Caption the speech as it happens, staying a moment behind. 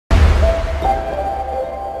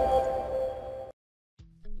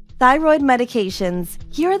Thyroid medications.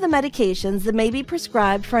 Here are the medications that may be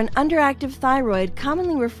prescribed for an underactive thyroid,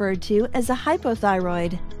 commonly referred to as a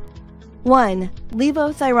hypothyroid. 1.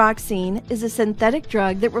 Levothyroxine is a synthetic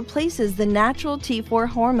drug that replaces the natural T4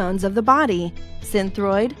 hormones of the body.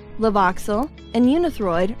 Synthroid, Levoxyl, and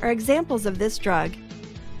Unithroid are examples of this drug.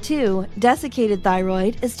 2. Desiccated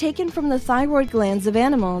thyroid is taken from the thyroid glands of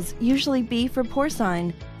animals, usually beef or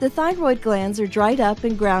porcine. The thyroid glands are dried up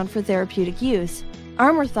and ground for therapeutic use.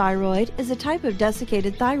 Armour thyroid is a type of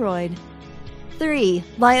desiccated thyroid. 3.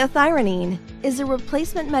 Liothyronine is a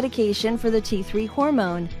replacement medication for the T3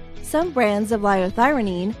 hormone. Some brands of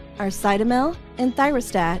liothyronine are Cytomel and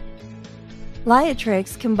Thyrostat.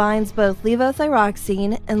 Liatrix combines both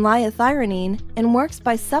levothyroxine and liothyronine and works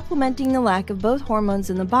by supplementing the lack of both hormones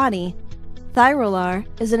in the body. Thyrolar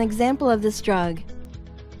is an example of this drug.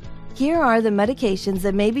 Here are the medications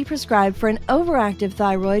that may be prescribed for an overactive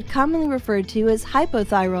thyroid, commonly referred to as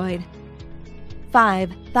hypothyroid. 5.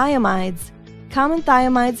 Thiamides. Common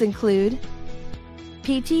thiamides include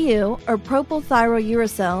PTU or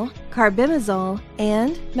propylthiouracil, carbimazole,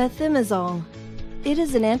 and methimazole. It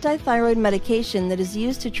is an antithyroid medication that is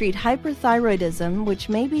used to treat hyperthyroidism, which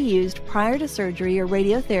may be used prior to surgery or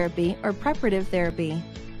radiotherapy or preparative therapy.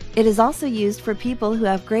 It is also used for people who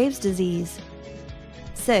have Graves' disease.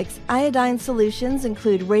 6. Iodine solutions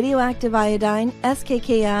include radioactive iodine,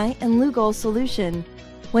 SKKI, and Lugol solution.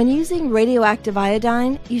 When using radioactive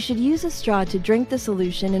iodine, you should use a straw to drink the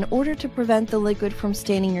solution in order to prevent the liquid from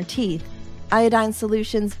staining your teeth. Iodine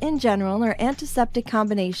solutions in general are antiseptic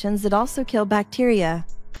combinations that also kill bacteria.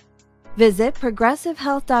 Visit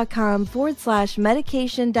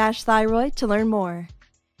progressivehealth.com/medication-thyroid to learn more.